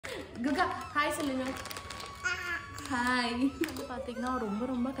Guha hi சொல்லுங்க. Hi. வந்து பார்த்தீங்கன்னா ரொம்ப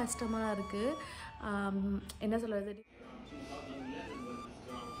ரொம்ப கஷ்டமாக இருக்குது. என்ன சொல்கிறது,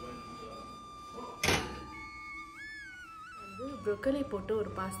 வந்து ப்ரொக்கோலி போட்டு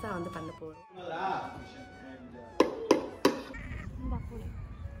ஒரு பாஸ்தா வந்து பண்ண போகிறோம்.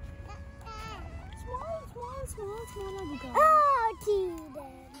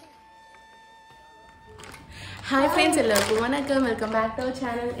 Hi friends, hello, welcome back to our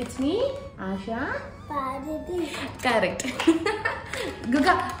channel. It's me, Asha. Correct.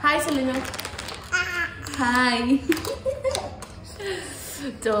 Guga, hi சொல்லுங்க. Hi.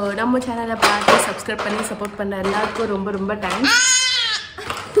 So நம்ம சேனலை பார்த்து சப்ஸ்கிரைப் பண்ணி சப்போர்ட் பண்ண எல்லாருக்கும் ரொம்ப ரொம்ப தேங்க்ஸ்.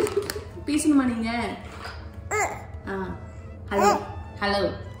 பேசணுமா நீங்க? ஹலோ ஹலோ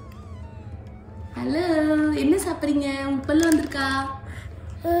ஹலோ, என்ன சாப்பிட்றீங்க? உங்க பல்லு வந்திருக்கா?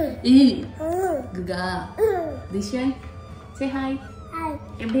 Guha திஷன் say hi.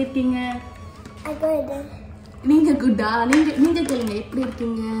 எப்படி இருக்கீங்க? நீங்க குட்டா? நீங்க கேளுங்க, எப்படி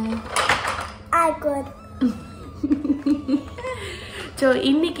இருக்கீங்க? ஸோ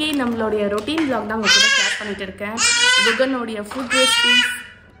இன்னைக்கு நம்மளுடைய ரொட்டீன் vlog தான் உங்க கூட ஷேர் பண்ணிட்டு இருக்கேன். குகனுடைய ஃபுட் ரெசிபி,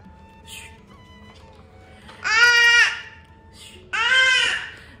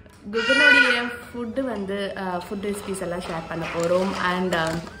 குகனுடைய ஃபுட்டு வந்து ஃபுட் ரெசிபிஸ் எல்லாம் ஷேர் பண்ண போகிறோம். அண்ட்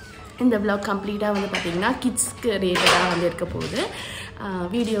இந்த vlog கம்ப்ளீட்டாக வந்து பார்த்திங்கன்னா கிட்ஸ்க்கு ரிலேட்டடாக வந்து இருக்க போகுது.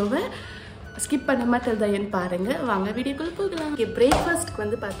 வீடியோவை ஸ்கிப் பண்ணாமல் தெரியுன்னு பாருங்கள். வாங்க வீடியோக்குள்ளே போகலாம். பிரேக்ஃபாஸ்ட்டுக்கு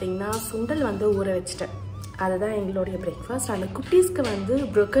வந்து பார்த்திங்கன்னா சுண்டல் வந்து ஊற வச்சுட்டேன். அதுதான் எங்களுடைய பிரேக்ஃபாஸ்ட். அந்த குட்டீஸ்க்கு வந்து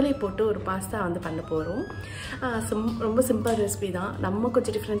ப்ரொக்கோலி போட்டு ஒரு பாஸ்தா வந்து பண்ண போகிறோம். ரொம்ப சிம்பிள் ரெசிபி தான். நம்ம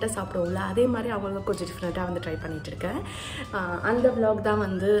கொஞ்சம் டிஃப்ரெண்ட்டாக சாப்பிடுவோம்ல, அதே மாதிரி அவங்களுக்கு கொஞ்சம் டிஃப்ரெண்ட்டாக வந்து ட்ரை பண்ணிகிட்ருக்கேன். அந்த விலாக் தான்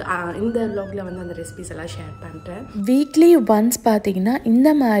வந்து இந்த விலாகில் வந்து அந்த ரெசிபிஸ் எல்லாம் ஷேர் பண்ணுறேன். வீக்லி ஒன்ஸ் பார்த்திங்கன்னா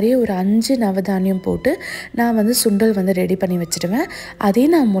இந்த மாதிரி ஒரு 5 நவதானியம் போட்டு நான் வந்து சுண்டல் வந்து ரெடி பண்ணி வச்சுடுவேன். அதே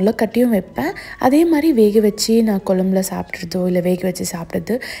நான் முளைக்கட்டியும் வைப்பேன். அதே மாதிரி வேக வச்சு நான் குழம்புல சாப்பிட்றதோ இல்லை வேக வச்சு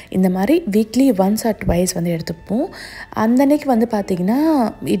சாப்பிட்றது, இந்த மாதிரி வீக்லி ஒன்ஸ் ஆர் ட்வைஸ் வந்து எடுத்துப்போம். அந்த அன்னைக்கு வந்து பார்த்திங்கன்னா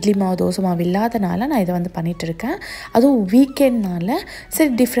இட்லி மாவு தோசை மாவு இல்லாதனால நான் இதை வந்து பண்ணிகிட்ருக்கேன். அதுவும் வீக்கெண்ட்னால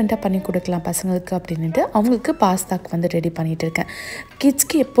சரி டிஃப்ரெண்ட்டாக பண்ணி கொடுக்கலாம் பசங்களுக்கு அப்படின்ட்டு அவங்களுக்கு பாஸ்தாக்கு வந்து ரெடி பண்ணிகிட்ருக்கேன்.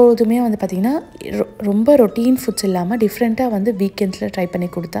 கிட்ஸ்க்கு எப்பொழுதுமே வந்து பார்த்திங்கன்னா ரொம்ப ரொட்டீன் ஃபுட்ஸ் இல்லாமல் டிஃப்ரெண்ட்டாக வந்து வீக்கெண்ட்ஸில் ட்ரை பண்ணி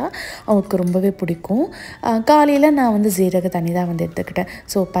கொடுத்தா அவங்களுக்கு ரொம்பவே பிடிக்கும். காலையில் நான் வந்து ஜீரக தண்ணி தான் வந்து எடுத்துக்கிட்டேன்.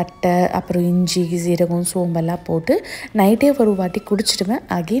 ஸோ பட்டை, அப்புறம் இஞ்சி, ஜீரகம், சோம்பெல்லாம் போட்டு நைட்டே ஒரு வாட்டி குடிச்சிடுவேன்.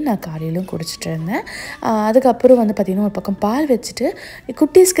 அகைன் நான் காலையிலும் குடிச்சிட்டு இருந்தேன். அதுக்கப்புறம் வந்து பார்த்திங்கன்னா ஒரு பக்கம் பால் வச்சுட்டு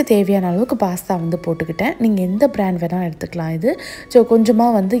குட்டீஸ்க்கு தேவையான அளவுக்கு பாஸ்தா வந்து போட்டுக்கிட்டேன். நீங்கள் எந்த பிராண்ட் வேணால் எடுத்துக்கலாம் இது. ஸோ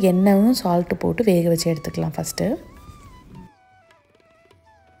கொஞ்சமாக வந்து எண்ணெயும் சால்ட்டு போட்டு வேக வச்சு எடுத்துக்கலாம் ஃபஸ்ட்டு.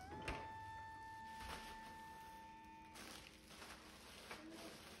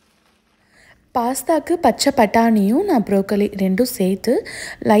 பாஸ்தாக்கு பச்சை பட்டாணியும் நான் ப்ரோக்கோலி ரெண்டும் சேர்த்து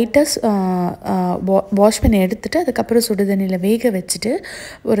லைட்டாக வாஷ் பண்ணி எடுத்துகிட்டு அதுக்கப்புறம் சுடு தண்ணியில் வேக வச்சுட்டு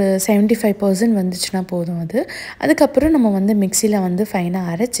ஒரு 75% வந்துச்சுன்னா போதும் அது. அதுக்கப்புறம் நம்ம வந்து மிக்சியில் வந்து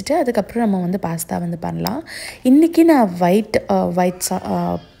ஃபைனாக அரைச்சிட்டு அதுக்கப்புறம் நம்ம வந்து பாஸ்தா வந்து பண்ணலாம். இன்றைக்கி நான்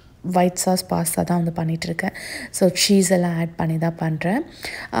ஒயிட் சாஸ் பாஸ்தா தான் வந்து பண்ணிகிட்ருக்கேன். ஸோ சீஸ் எல்லாம் ஆட் பண்ணி தான் பண்ணுறேன்.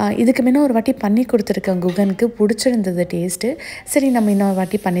 இதுக்கு முன்ன ஒரு வாட்டி பண்ணி கொடுத்துருக்கேன். குகனுக்கு பிடிச்சிருந்தது டேஸ்ட்டு. சரி நம்ம இன்னொரு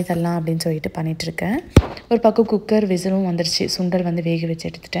வாட்டி பண்ணி தரலாம் அப்படின்னு சொல்லிட்டு பண்ணிகிட்ருக்கேன். ஒரு பக்கம் குக்கர் விசிலும் வந்துருச்சு. சுண்டல் வந்து வேக வச்சு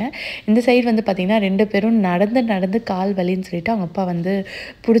எடுத்துட்டேன். இந்த சைடு வந்து பார்த்திங்கன்னா 2 பேரும் நடந்து கால் வலின்னு சொல்லிட்டு அவங்க அப்பா வந்து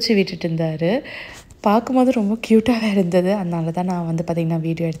பிடிச்சி விட்டுட்டு இருந்தார். பார்க்கும்போது ரொம்ப க்யூட்டாக இருந்தது. அதனால தான் நான் வந்து பார்த்திங்கன்னா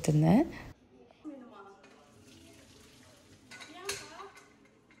வீடியோ எடுத்திருந்தேன்.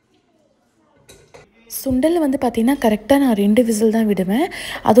 சுண்டல் வந்து பார்த்திங்கன்னா கரெக்டாக நான் 2 விசில் தான் விடுவேன்.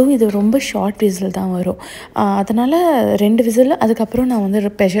 அதுவும் இது ரொம்ப ஷார்ட் விசில் தான் வரும். அதனால் 2 விசில் அதுக்கப்புறம் நான் வந்து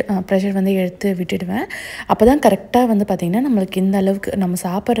ப்ரெஷர் வந்து எடுத்து விட்டுடுவேன். அப்போ தான் கரெக்டாக வந்து பார்த்திங்கன்னா நம்மளுக்கு இந்த அளவுக்கு நம்ம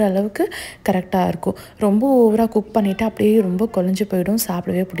சாப்பிட்ற அளவுக்கு கரெக்டாக இருக்கும். ரொம்ப ஓவராக குக் பண்ணிவிட்டு அப்படியே ரொம்ப குழஞ்சி போயிடும்,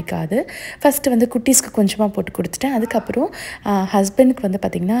 சாப்பிடவே பிடிக்காது. ஃபஸ்ட்டு வந்து குட்டீஸ்க்கு கொஞ்சமாக போட்டு கொடுத்துட்டேன். அதுக்கப்புறம் ஹஸ்பண்டுக்கு வந்து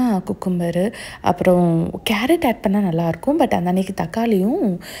பார்த்திங்கன்னா குக்கும்பரு அப்புறம் கேரட் ஆட் பண்ணால் நல்லாயிருக்கும். பட் அந்த அன்றைக்கி தக்காளியும்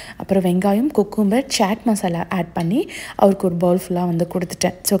அப்புறம் வெங்காயம், குக்கும்பர், சாட் மசாலா ஆட் பண்ணி அவருக்கு ஒரு பவுல் ஃபுல்லாக வந்து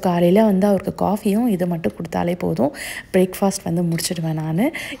கொடுத்துட்டேன். ஸோ காலையில் வந்து அவருக்கு காஃபியும் இது மட்டும் கொடுத்தாலே போதும், பிரேக்ஃபாஸ்ட் வந்து முடிச்சிடுவேன் நான்.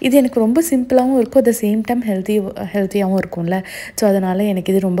 இது எனக்கு ரொம்ப சிம்பிளாகவும் இருக்கும், அட் த சேம் டைம் ஹெல்த்தியாகவும் இருக்கும்ல. ஸோ அதனால்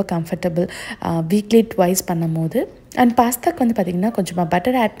எனக்கு இது ரொம்ப கம்ஃபர்டபுள். வீக்லி ட்வைஸ் பண்ணும் போது அண்ட் பாஸ்தாக்கு வந்து பார்த்திங்கன்னா கொஞ்சமாக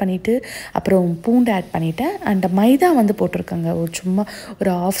பட்டர் ஆட் பண்ணிவிட்டு அப்புறம் பூண்டு ஆட் பண்ணிவிட்டேன். அண்ட் மைதா வந்து போட்டிருக்காங்க சும்மா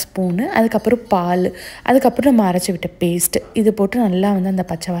ஒரு 1/2 ஸ்பூனு. அதுக்கப்புறம் பால், அதுக்கப்புறம் நம்ம அரைச்சி விட்ட பேஸ்ட்டு இது போட்டு நல்லா வந்து அந்த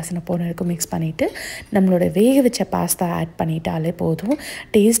பச்சை வாசனை போன வரைக்கும் மிக்ஸ் பண்ணிவிட்டு நம்மளோட வேக வச்ச பாஸ்தா ஆட் பண்ணிட்டாலே போதும்.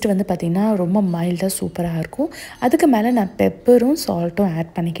 டேஸ்ட் வந்து பார்த்திங்கன்னா ரொம்ப மைல்டாக சூப்பராக இருக்கும். அதுக்கு மேலே நான் பெப்பரும் சால்ட்டும்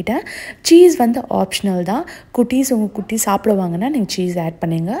ஆட் பண்ணிக்கிட்டேன். சீஸ் வந்து ஆப்ஷனல் தான். உங்கள் குட்டி சாப்பிடுவாங்கன்னா நீங்கள் சீஸ் ஆட்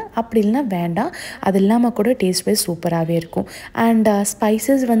பண்ணுங்க, அப்படி இல்லைனா வேண்டாம். அது இல்லாமல் கூட டேஸ்ட் வைஸ் சூப்பராகவே இருக்கும். அண்ட்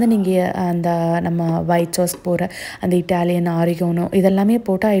ஸ்பைசஸ் வந்து நீங்கள் அந்த நம்ம ஒயிட் சாஸ் போகிற அந்த இட்டாலியன் ஆரிகோனோ இதெல்லாமே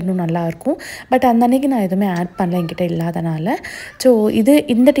போட்டால் இன்னும் நல்லாயிருக்கும். பட் அந்த அன்றைக்கி நான் எதுவுமே ஆட் பண்ணல என்கிட்ட இல்லாதனால. ஸோ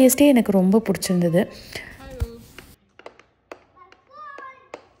இந்த டேஸ்ட்டே எனக்கு ரொம்ப பிடிச்சிருந்தது.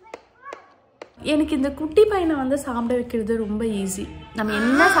 எனக்கு இந்த குட்டி பையனை வந்து சாப்பிட வைக்கிறது ரொம்ப ஈஸி. நம்ம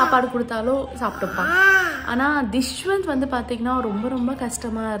என்ன சாப்பாடு கொடுத்தாலும் சாப்பிட்டுப்பான். ஆனால் திஷ்வந்த் வந்து பார்த்திங்கன்னா ரொம்ப ரொம்ப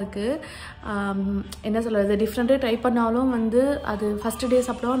கஷ்டமாக இருக்குது. என்ன சொல்கிறது, டிஃப்ரெண்ட்டாக ட்ரை பண்ணாலும் வந்து அது ஃபஸ்ட்டு டே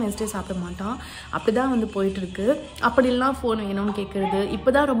சாப்பிடுவான், நெக்ஸ்ட் டே சாப்பிட மாட்டான். அப்படி தான் வந்து போயிட்டுருக்கு. அப்படி இல்லைனா ஃபோன் வேணும்னு கேட்குறது.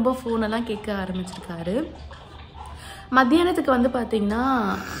 இப்போ தான் ரொம்ப ஃபோனெல்லாம் கேட்க ஆரம்பிச்சிருக்காரு. மத்தியானத்துக்கு வந்து பார்த்திங்கன்னா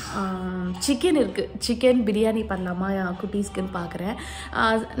சிக்கன் இருக்குது. சிக்கன் பிரியாணி பண்ணலாமா குட்டீஸ்க்குன்னு பார்க்குறேன்.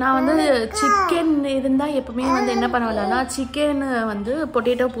 நான் வந்து சிக்கன் இருந்தால் எப்போவுமே வந்து என்ன பண்ணுவேன்னா சிக்கன் வந்து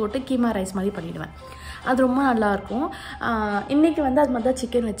பொட்டேட்டோ போட்டு கீமா ரைஸ் மாதிரி பண்ணிவிடுவேன். அது ரொம்ப நல்லாயிருக்கும். இன்றைக்கி வந்து அது மாதிரி தான்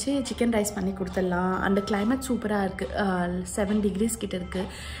சிக்கன் வச்சு சிக்கன் ரைஸ் பண்ணி கொடுத்துடலாம். அந்த கிளைமேட் சூப்பராக இருக்குது. 7 degrees கிட்ட இருக்குது.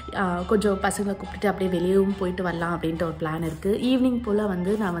 கொஞ்சம் பசங்களை கூப்பிட்டுட்டு அப்படியே வெளியவும் போயிட்டு வரலாம் அப்படின்ட்டு ஒரு பிளான் இருக்குது. ஈவினிங் போல்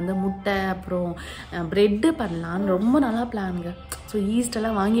வந்து நான் வந்து முட்டை அப்புறம் ப்ரெட்டு பண்ணலான்னு ரொம்ப நல்லா பிளானுங்க. ஸோ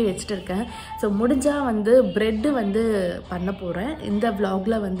ஈஸ்டெல்லாம் வாங்கி வச்சுட்டு இருக்கேன். ஸோ முடிஞ்சால் வந்து ப்ரெட்டு வந்து பண்ண போகிறேன். இந்த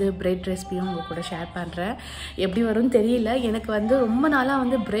விலாகில் வந்து ப்ரெட் ரெசிபியும் உங்கள் கூட ஷேர் பண்ணுறேன். எப்படி வரும்னு தெரியல. எனக்கு வந்து ரொம்ப நாளாக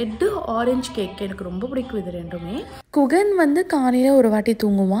வந்து ப்ரெட்டு ஆரஞ்சு கேக் எனக்கு ரொம்ப பிடிக்கும். இது ரெண்டுமே. குகன் வந்து காலையில் ஒரு வாட்டி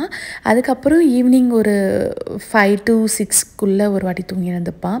தூங்குவான். அதுக்கப்புறம் ஈவினிங் ஒரு 5 to 6க்குள்ளே ஒரு வாட்டி தூங்கி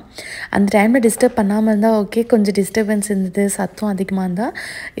இருந்துப்பான். அந்த டைமில் டிஸ்டர்ப் பண்ணாமல் இருந்தால் ஓகே. கொஞ்சம் டிஸ்டர்பன்ஸ் இருந்தது, சத்தம் அதிகமாக இருந்தால்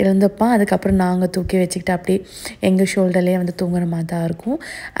இருந்துப்பான். அதுக்கப்புறம் நாங்கள் தூக்கி வச்சுக்கிட்டு அப்படியே எங்கள் ஷோல்டர்லேயே வந்து தூங்குற மாதிரி தான் இருக்கும்.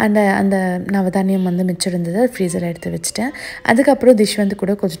 அந்த நவதானியம் வந்து மிச்சம் இருந்தது, ஃப்ரீசரில் எடுத்து வச்சுட்டேன். அதுக்கப்புறம் திஷ்வந்த்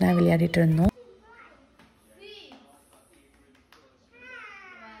கூட கொஞ்ச நேரம் விளையாடிட்டு இருந்தோம்.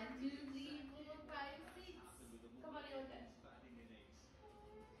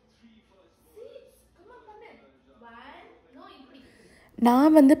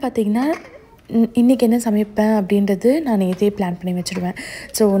 நான் வந்து பார்த்திங்கன்னா இன்றைக்கி என்ன சமைப்பேன் அப்படின்றது நான் நேற்றே பிளான் பண்ணி வச்சுடுவேன்.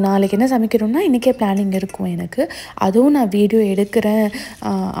 ஸோ நாளைக்கு என்ன சமைக்கிறோன்னா இன்றைக்கே பிளானிங் இருக்கும் எனக்கு. அதுவும் நான் வீடியோ எடுக்கிறேன்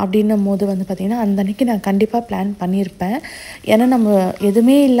அப்படின்னும் போது வந்து பார்த்திங்கன்னா அந்த அன்றைக்கி நான் கண்டிப்பாக பிளான் பண்ணியிருப்பேன். ஏன்னா நம்ம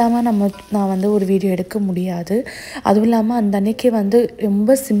எதுவுமே இல்லாமல் நான் வந்து ஒரு வீடியோ எடுக்க முடியாது. அதுவும் இல்லாமல் அந்த அன்றைக்கி வந்து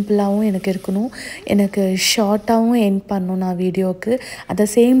ரொம்ப சிம்பிளாகவும் எனக்கு இருக்கணும், எனக்கு ஷார்ட்டாகவும் எண்ட் பண்ணணும் நான் வீடியோவுக்கு. அட் த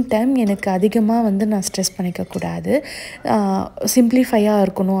சேம் டைம் எனக்கு அதிகமாக வந்து நான் ஸ்ட்ரெஸ் பண்ணிக்கக்கூடாது, சிம்பிளிஃபையாக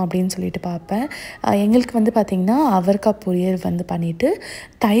இருக்கணும் அப்படின்னு சொல்லிட்டு பார்ப்பேன். எங்களுக்கு வந்து பார்த்திங்கன்னா அவரைக்காய் பொரியல் வந்து பண்ணிவிட்டு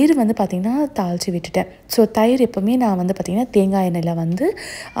தயிர் வந்து பார்த்திங்கன்னா தாளித்து விட்டுட்டேன். ஸோ தயிர் எப்போவுமே நான் வந்து பார்த்திங்கன்னா தேங்காய் எண்ணெயில் வந்து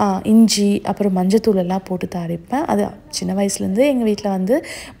இஞ்சி அப்புறம் மஞ்சத்தூள் எல்லாம் போட்டு தாளிப்பேன். அது சின்ன வயசுலேருந்து எங்கள் வீட்டில் வந்து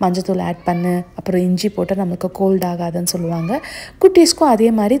மஞ்சத்தூள் ஆட் பண்ணு அப்புறம் இஞ்சி போட்டால் நமக்கு கோல்ட் ஆகாதுன்னு சொல்லுவாங்க. குட்டீஸ்க்கும்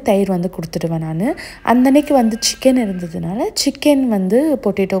அதே மாதிரி தயிர் வந்து கொடுத்துடுவேன் நான். அந்தன்னைக்கு வந்து சிக்கன் இருந்ததுனால சிக்கன் வந்து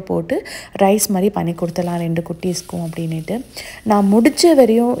பொட்டேட்டோ போட்டு ரைஸ் மாதிரி பண்ணி கொடுத்துடலாம் 2 குட்டீஸ்க்கும் அப்படின்ட்டு. நான் முடிஞ்ச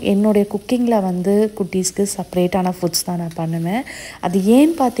வரையும் என்னுடைய குக்கிங்கில் வந்து குட்டீஸ்க்கு செப்பரேட்டான ஃபுட்ஸ் தான் நான் பண்ணுவேன். அது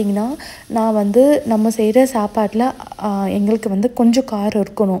ஏன்னு பார்த்தீங்கன்னா நான் வந்து நம்ம செய்கிற சாப்பாட்டில் எங்களுக்கு வந்து கொஞ்சம் காரம்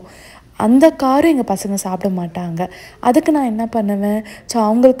இருக்கணும். அந்த காரம் எங்கள் பசங்க சாப்பிட மாட்டாங்க. அதுக்கு நான் என்ன பண்ணுவேன், ஸோ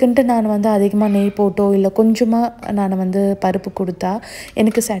அவங்களுக்குன்ட்டு நான் வந்து அதிகமாக நெய் போட்டோ இல்லை கொஞ்சமாக நான் வந்து பருப்பு கொடுத்தா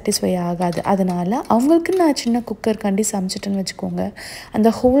எனக்கு சாட்டிஸ்ஃபை ஆகாது. அதனால் அவங்களுக்கு நான் சின்ன குக்கர் கண்டி சமைச்சிட்டேன்னு வச்சுக்கோங்க,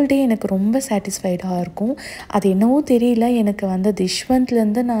 அந்த ஹோல் டே எனக்கு ரொம்ப சாட்டிஸ்ஃபைடாக இருக்கும். அது என்னவோ தெரியல, எனக்கு வந்து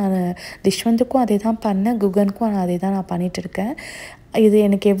திஷ்வந்துக்கும் அதே தான் பண்ணேன், குகனுக்கும் அதே தான் நான் பண்ணிகிட்ருக்கேன். இது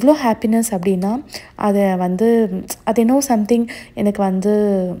எனக்கு எவ்வளோ ஹாப்பினஸ் அப்படின்னா அது என்னவோ சம்திங் எனக்கு வந்து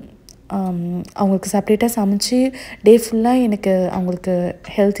அவங்களுக்கு செப்ரேட்டாக சமைச்சு டே ஃபுல்லாக எனக்கு அவங்களுக்கு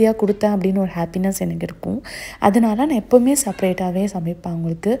ஹெல்த்தியாக கொடுத்தேன் அப்படின்னு ஒரு ஹாப்பினஸ் எனக்கு இருக்கும். அதனால நான் எப்போவுமே செப்ரேட்டாகவே சமைப்பேன்.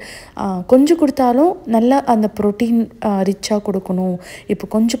 அவங்களுக்கு கொஞ்சம் கொடுத்தாலும் நல்லா அந்த ப்ரோட்டீன் ரிச்சாக கொடுக்கணும். இப்போ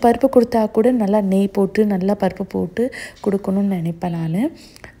கொஞ்சம் பருப்பு கொடுத்தா கூட நல்லா நெய் போட்டு நல்லா பருப்பு போட்டு கொடுக்கணும்னு நினைப்பேன் நான்.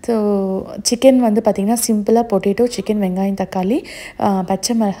 ஸோ சிக்கன் வந்து பார்த்திங்கன்னா சிம்பிளாக பொட்டேட்டோ, சிக்கன், வெங்காயம், தக்காளி,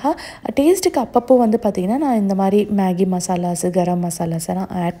 பச்சை மிளகாய், டேஸ்ட்டுக்கு அப்பப்போ வந்து பார்த்திங்கன்னா நான் இந்த மாதிரி மேகி மசாலாஸு, கரம் மசாலாஸ் எல்லாம்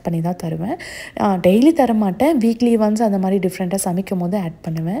ஆட் பண்ணி தான் தருவேன். டெய்லி தர மாட்டேன், வீக்லி ஒன்ஸ் அந்த மாதிரி டிஃப்ரெண்ட்டாக சமைக்கும் போது ஆட்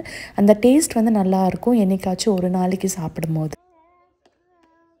பண்ணுவேன். அந்த டேஸ்ட் வந்து நல்லாயிருக்கும் என்னைக்காச்சும் ஒரு நாளைக்கு சாப்பிடும்போது.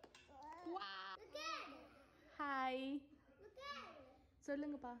 ஹாய்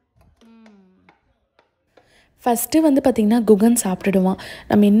சொல்லுங்கப்பா. ஃபஸ்ட்டு வந்து பார்த்திங்கன்னா குகன் சாப்பிட்டுடுவான்.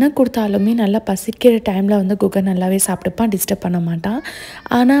 நம்ம என்ன கொடுத்தாலுமே நல்லா பசிக்கிற டைமில் வந்து குகன் நல்லாவே சாப்பிட்டுப்பான், டிஸ்டர்ப் பண்ண மாட்டான்.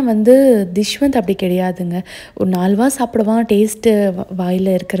 ஆனால் வந்து திஷ்வந்த் அப்படி கிடையாதுங்க. ஒரு 4 வா சாப்பிடுவான், டேஸ்ட்டு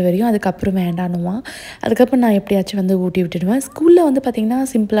வாயில் இருக்கிற வரையும். அதுக்கப்புறம் வேண்டானுவான். அதுக்கப்புறம் நான் எப்படியாச்சும் வந்து ஊட்டி விட்டுடுவேன். ஸ்கூலில் வந்து பார்த்திங்கன்னா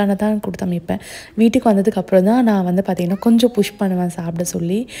சிம்பிளானதான் கொடுத்து அமைப்பேன். வீட்டுக்கு வந்ததுக்கப்புறம் தான் நான் வந்து பார்த்திங்கன்னா கொஞ்சம் புஷ் பண்ணுவேன் சாப்பிட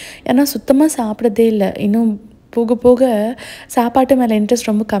சொல்லி. ஏன்னா சுத்தமாக சாப்பிட்றதே இல்லை. இன்னும் போக போக சாப்பாட்டு மேலே இன்ட்ரெஸ்ட்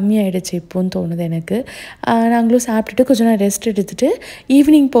ரொம்ப கம்மியாயிடுச்சு இப்போன்னு தோணுது எனக்கு. நாங்களும் சாப்பிட்டுட்டு கொஞ்ச நேரம் ரெஸ்ட் எடுத்துகிட்டு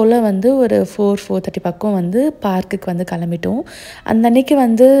ஈவினிங் போல் வந்து ஒரு 4:30 பக்கம் வந்து பார்க்குக்கு வந்து கிளம்பிட்டோம். அந்த அன்னைக்கு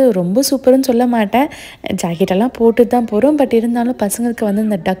வந்து ரொம்ப சூப்பர்னு சொல்ல மாட்டேன், ஜாக்கெட்டெல்லாம் போட்டு தான் போகிறோம். பட் இருந்தாலும் பசங்களுக்கு வந்து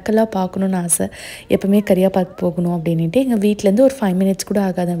இந்த டக்கெல்லாம் பார்க்கணுன்னு ஆசை. எப்போவுமே கரியா பார்க் போகணும் அப்படின்ட்டு எங்கள் வீட்டிலேருந்து ஒரு 5 மினிட்ஸ் கூட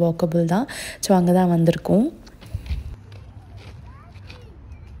ஆகாத வாக்கபிள் தான். ஸோ அங்கே தான் வந்திருக்கோம்.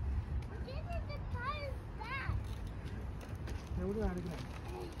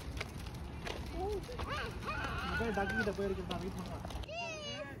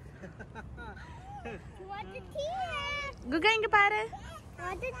 குகா இங்க பாரு.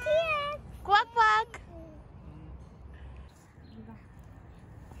 Quack quack.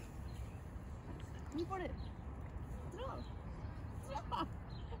 நீ போடு.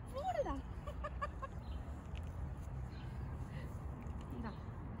 போடுடா. இந்தா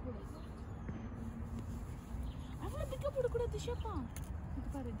போடு. அவ்வளவு பிக்க போட கூடாது திஷப்பா. இது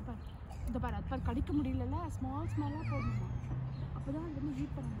பாரு இது பாரு. இந்த பாரு அது பாரு கடிக்க முடியலல, ஸ்மாலா போடணுமா. அப்பதான் வந்து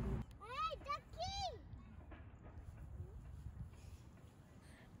ஹீட் பண்ண முடியும்.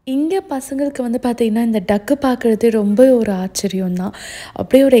 இங்கே பசங்களுக்கு வந்து பார்த்திங்கன்னா இந்த டக்கு பார்க்குறது ரொம்ப ஒரு ஆச்சரியம் தான்.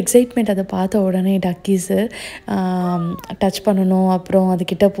 அப்படியே ஒரு எக்ஸைட்மெண்ட் அதை பார்த்த உடனே டக்கீஸு டச் பண்ணணும், அப்புறம்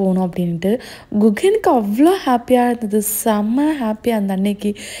அதுக்கிட்ட போகணும் அப்படின்ட்டு. குகனுக்கு அவ்வளோ ஹாப்பியாக இருந்தது, செம்ம ஹாப்பியாக அந்த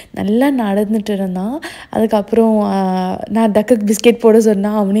அன்னைக்கு நல்லா நடந்துட்டு இருந்தான். அதுக்கப்புறம் நான் டக்குக்கு பிஸ்கெட் போட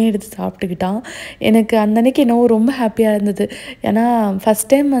சொன்னால் அவனே எடுத்து சாப்பிட்டுக்கிட்டான். எனக்கு அந்த அன்னைக்கு என்னவோ ரொம்ப ஹாப்பியாக இருந்தது. ஏன்னா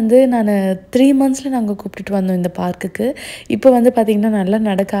ஃபஸ்ட் டைம் வந்து நான் 3 மந்த்ஸில் நாங்கள் கூப்பிட்டுட்டு வந்தோம் இந்த பார்க்குக்கு. இப்போ வந்து பார்த்திங்கன்னா நல்லா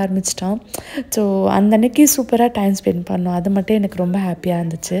நடக்க ஆரம்பிச்சிட்டான். ஸோ அந்த அன்னைக்கு சூப்பராக டைம் ஸ்பெண்ட் பண்ணோம். அது மட்டும் எனக்கு ரொம்ப ஹாப்பியாக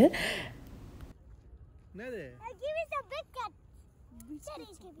இருந்துச்சு.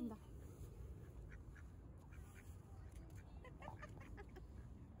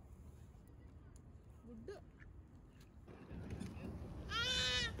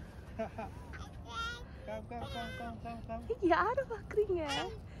 யாரு பாக்குறீங்க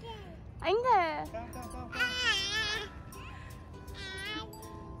அங்க?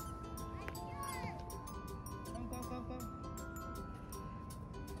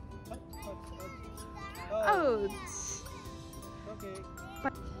 Okay.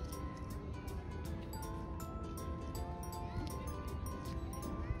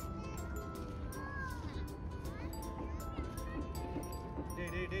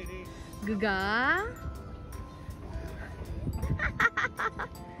 Guga.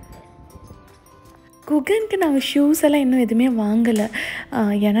 குகனுக்கு நாங்கள் ஷூஸ் எல்லாம் இன்னும் எதுவுமே வாங்கலை.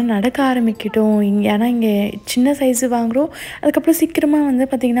 ஏன்னா நடக்க ஆரம்பிக்கிட்டோம். ஏன்னா இங்கே சின்ன சைஸு வாங்குகிறோம். அதுக்கப்புறம் சீக்கிரமாக வந்து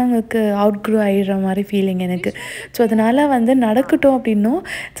பார்த்திங்கன்னா அவங்களுக்கு அவுட் க்ரோ ஆகிடுற மாதிரி ஃபீலிங் எனக்கு. ஸோ அதனால் வந்து நடக்கட்டும் அப்படின்னும்.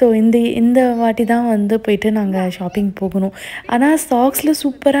 ஸோ இந்த வாட்டி தான் வந்து போயிட்டு நாங்கள் ஷாப்பிங் போகணும். ஆனால் சாக்ஸில்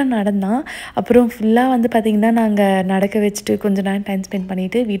சூப்பராக நடந்தான். அப்புறம் ஃபுல்லாக வந்து பார்த்திங்கன்னா நாங்கள் நடக்க வச்சுட்டு கொஞ்சம் நேரம் டைம் ஸ்பெண்ட்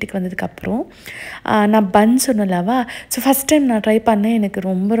பண்ணிவிட்டு வீட்டுக்கு வந்ததுக்கப்புறம் நான் பன் சொன்னலவா. ஸோ ஃபஸ்ட் டைம் நான் ட்ரை பண்ணேன், எனக்கு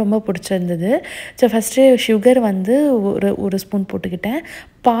ரொம்ப ரொம்ப பிடிச்சிருந்தது. ஸோ ஃபஸ்ட்டு சுகர் வந்து ஒரு ஸ்பூன் போட்டுக்கிட்டேன்,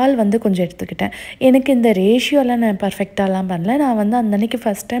 பால் வந்து கொஞ்சம் எடுத்துக்கிட்டேன். எனக்கு இந்த ரேஷியோலாம் நான் பர்ஃபெக்டாலாம் பண்ணல. நான் வந்து அந்த அன்றைக்கி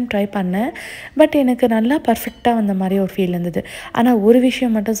ஃபஸ்ட் டைம் ட்ரை பண்ணேன். பட் எனக்கு நல்லா பர்ஃபெக்டாக வந்த மாதிரி ஒரு ஃபீல் இருந்தது. ஆனால் ஒரு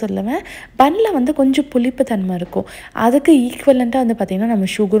விஷயம் மட்டும் சொல்லுவேன், பன்னில் வந்து கொஞ்சம் புளிப்பு தன்மை இருக்கும். அதுக்கு ஈக்குவலண்ட்டாக வந்து பார்த்திங்கன்னா நம்ம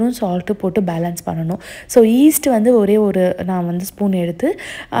சுகரும் சால்ட்டும் போட்டு பேலன்ஸ் பண்ணணும். ஸோ ஈஸ்ட் வந்து நான் வந்து ஸ்பூன் எடுத்து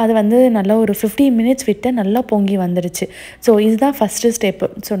அது வந்து நல்லா ஒரு 15 மினிட்ஸ் விட்டு நல்லா பொங்கி வந்துடுச்சு. ஸோ இதுதான் ஃபஸ்ட்டு ஸ்டெப்பு.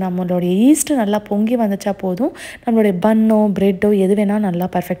 ஸோ நம்மளுடைய ஈஸ்ட்டு நல்லா பொங்கி வந்துச்சா போதும், நம்மளுடைய பன்னோ ப்ரெட்டோ எது வேணால் நல்லா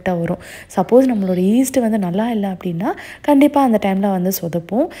பர்ஃபெக்டாக வரும். சப்போஸ் நம்மளோட ஈஸ்ட்டு வந்து நல்லா இல்லை அப்படின்னா கண்டிப்பாக அந்த டைமில் வந்து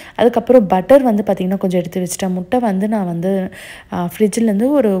சொதப்போம். அதுக்கப்புறம் பட்டர் வந்து பார்த்திங்கன்னா கொஞ்சம் எடுத்து வச்சுட்டேன். முட்டை வந்து நான் வந்து ஃப்ரிட்ஜிலேருந்து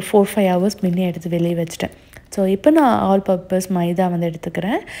ஒரு 4-5 ஹவர்ஸ் முன்னே எடுத்து வெளியே வச்சுட்டேன். ஸோ இப்போ நான் ஆல் பர்பஸ் மைதா வந்து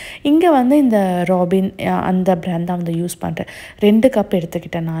எடுத்துக்கிறேன். இங்கே வந்து இந்த ராபின் அந்த பிராண்ட் தான் வந்து யூஸ் பண்ணுறேன். 2 கப்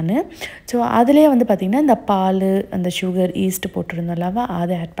எடுத்துக்கிட்டேன் நான். ஸோ அதிலே வந்து பார்த்திங்கன்னா இந்த பால், அந்த சுகர், ஈஸ்ட் போட்டிருந்தோம்லவா,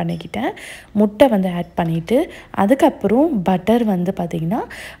 அதை ஆட் பண்ணிக்கிட்டேன். முட்டை வந்து ஆட் பண்ணிவிட்டு அதுக்கப்புறம் பட்டர் வந்து பார்த்திங்கன்னா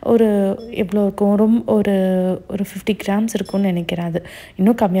ஒரு எவ்வளோ இருக்கும், ஒரு 50 கிராம்ஸ் இருக்கும்னு நினைக்கிறேன். அது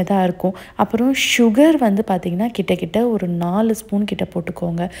இன்னும் கம்மியாக தான் இருக்கும். அப்புறம் சுகர் வந்து பார்த்திங்கன்னா கிட்ட ஒரு 4 ஸ்பூன் கிட்ட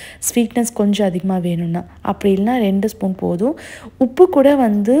போட்டுக்கோங்க. ஸ்வீட்னஸ் கொஞ்சம் அதிகமாக வேணும்னா. அப்படி இல்லைனா 2 ஸ்பூன் போதும். உப்பு கூட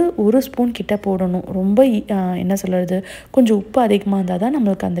வந்து 1 ஸ்பூன் கிட்ட போடணும். ரொம்ப என்ன சொல்கிறது, கொஞ்சம் உப்பு அதிகமாக இருந்தால் தான்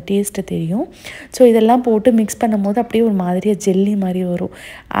நம்மளுக்கு அந்த டேஸ்ட்டு தெரியும். ஸோ இதெல்லாம் போட்டு மிக்ஸ் பண்ணும்போது அப்படியே ஒரு மாதிரியாக ஜெல்லி மாதிரி வரும்.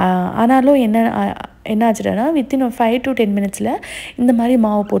 ஆனாலும் என்ன ஆச்சுன்னா வித்தின் ஒரு 5 to 10 மினிட்ஸில் இந்த மாதிரி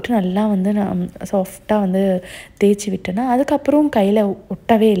மாவு போட்டு நல்லா வந்து நான் சாஃப்டாக வந்து தேய்ச்சி விட்டேன்னா அதுக்கப்புறம் கையில்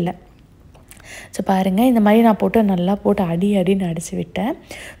ஒட்டவே இல்லை. ஸோ பாருங்கள், இந்த மாதிரி நான் நல்லா போட்டு அடின்னு அடித்து விட்டேன்.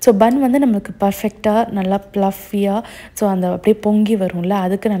 ஸோ பன் வந்து நம்மளுக்கு பர்ஃபெக்டாக நல்லா ப்ளஃபியாக ஸோ அந்த அப்படியே பொங்கி வரும்ல,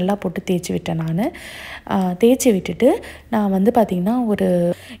 அதுக்கு நல்லா போட்டு தேய்ச்சி விட்டேன் நான். தேய்ச்சி விட்டுட்டு நான் வந்து பார்த்திங்கன்னா ஒரு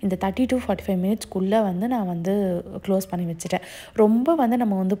இந்த 30 to 45 மினிட்ஸ்க்குள்ளே வந்து நான் வந்து க்ளோஸ் பண்ணி வச்சுட்டேன். ரொம்ப வந்து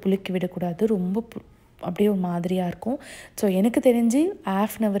நம்ம வந்து புளிக்க விடக்கூடாது, ரொம்ப அப்படியே ஒரு மாதிரியாக இருக்கும். ஸோ எனக்கு தெரிஞ்சு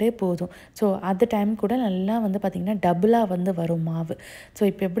 1/2 hour போதும். ஸோ அந்த டைம் கூட நல்லா வந்து பார்த்திங்கன்னா டபுளாக வந்து வரும் மாவு. ஸோ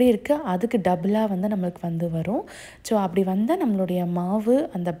இப்போ எப்படி இருக்குது, அதுக்கு டபுளாக வந்து நம்மளுக்கு வந்து வரும். ஸோ அப்படி வந்தால் நம்மளுடைய மாவு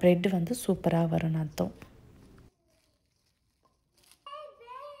அந்த ப்ரெட் வந்து சூப்பராக வரும்னு அர்த்தம்.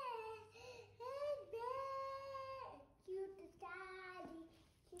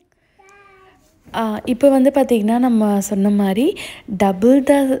 இப்போ வந்து பார்த்திங்கன்னா நம்ம சொன்ன மாதிரி டபுள்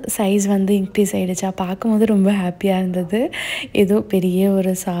த சைஸ் வந்து இன்க்ரீஸ் ஆகிடுச்சா, பார்க்கும்போது ரொம்ப ஹாப்பியாக இருந்தது. ஏதோ பெரிய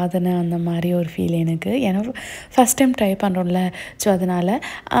ஒரு சாதனை அந்த மாதிரி ஒரு ஃபீல் எனக்கு. ஏன்னா ஃபஸ்ட் டைம் ட்ரை பண்ணுறோம்ல, ஸோ அதனால்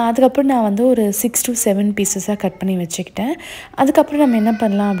அதுக்கப்புறம் நான் வந்து ஒரு 6 to 7 பீசஸாக கட் பண்ணி வச்சுக்கிட்டேன். அதுக்கப்புறம் நம்ம என்ன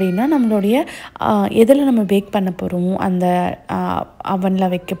பண்ணலாம் அப்படின்னா, நம்மளுடைய எதில் நம்ம பேக் பண்ண போகிறோமோ அந்த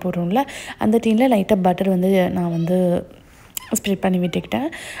அவனில் வைக்க போகிறோம்ல, அந்த டீனில் லைட்டாக பட்டர் வந்து நான் வந்து ஸ்ப்ரெட் பண்ணி விட்டுக்கிட்டேன்.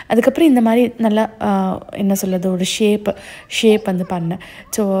 அதுக்கப்புறம் இந்த மாதிரி நல்லா என்ன சொல்கிறது, ஒரு ஷேப் வந்து பண்ணேன்.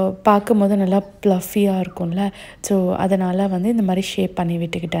 ஸோ பார்க்கும்போது நல்லா ப்ளஃபியாக இருக்கும்ல, ஸோ அதனால் வந்து இந்த மாதிரி ஷேப் பண்ணி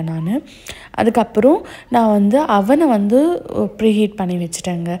விட்டுக்கிட்டேன் நான். அதுக்கப்புறம் நான் வந்து அவனை வந்து ப்ரீஹீட் பண்ணி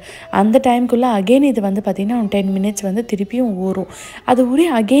வச்சுட்டேங்க. அந்த டைமுக்குள்ளே அகெயின் இது வந்து பார்த்திங்கன்னா 10 மினிட்ஸ் வந்து திருப்பியும் ஊறும். அது ஊறி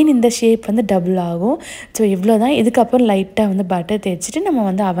அகெயின் இந்த ஷேப் வந்து டபுள் ஆகும். ஸோ இவ்வளோ தான். இதுக்கப்புறம் லைட்டாக வந்து பட்டர் தேய்ச்சிட்டு நம்ம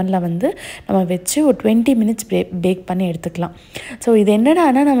வந்து அவனில் வந்து நம்ம வச்சு ஒரு 20 மினிட்ஸ் பேக் பண்ணி எடுத்துக்கலாம். ஸோ இது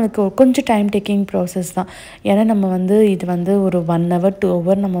என்னடானா நம்மளுக்கு கொஞ்சம் டைம் டேக்கிங் ப்ராசஸ் தான். ஏன்னா நம்ம வந்து இது வந்து ஒரு 1 hour 2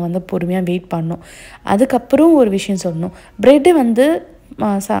 hour நம்ம வந்து பொறுமையாக வெயிட் பண்ணணும். அதுக்கப்புறம் ஒரு விஷயம் சொல்லணும், ப்ரெட்டு வந்து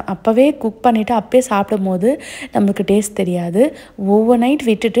அப்போவே குக் பண்ணிவிட்டு அப்போயே சாப்பிடும் போது நம்மளுக்கு டேஸ்ட் தெரியாது. ஓவர் நைட்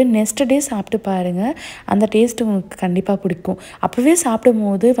விட்டுட்டு நெக்ஸ்ட் டே சாப்பிட்டு பாருங்கள், அந்த டேஸ்ட்டு உங்களுக்கு கண்டிப்பாக பிடிக்கும். அப்போவே சாப்பிடும்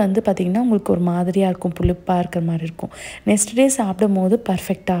போது வந்து பார்த்திங்கன்னா உங்களுக்கு ஒரு மாதிரியாக இருக்கும், புளிப்பாக இருக்கிற மாதிரி இருக்கும். நெக்ஸ்ட் டே சாப்பிடும் போது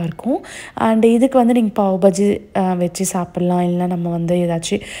பர்ஃபெக்டாக இருக்கும். அண்ட் இதுக்கு வந்து நீங்கள் பாவ் பஜ்ஜி வச்சு சாப்பிட்லாம், இல்லை நம்ம வந்து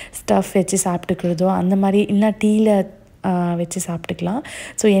ஏதாச்சும் ஸ்டஃப் வச்சு சாப்பிட்டுக்கிறதோ அந்த மாதிரி, இல்லை டீயில் வச்சு சாப்பிட்டுக்கலாம்.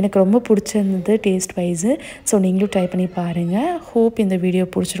 ஸோ எனக்கு ரொம்ப பிடிச்சிருந்தது டேஸ்ட் வைஸு. ஸோ நீங்களும் ட்ரை பண்ணி பாருங்கள். ஹோப் இந்த வீடியோ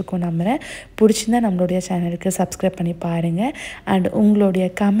பிடிச்சிருக்கும் நம்புகிறேன். பிடிச்சிருந்தால் நம்மளுடைய சேனலுக்கு சப்ஸ்கிரைப் பண்ணி பாருங்கள். அண்ட் உங்களுடைய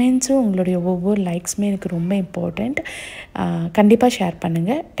கமெண்ட்ஸும் உங்களுடைய ஒவ்வொரு லைக்ஸுமே எனக்கு ரொம்ப இம்பார்ட்டண்ட். கண்டிப்பாக ஷேர்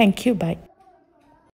பண்ணுங்கள். தேங்க்யூ, பாய்.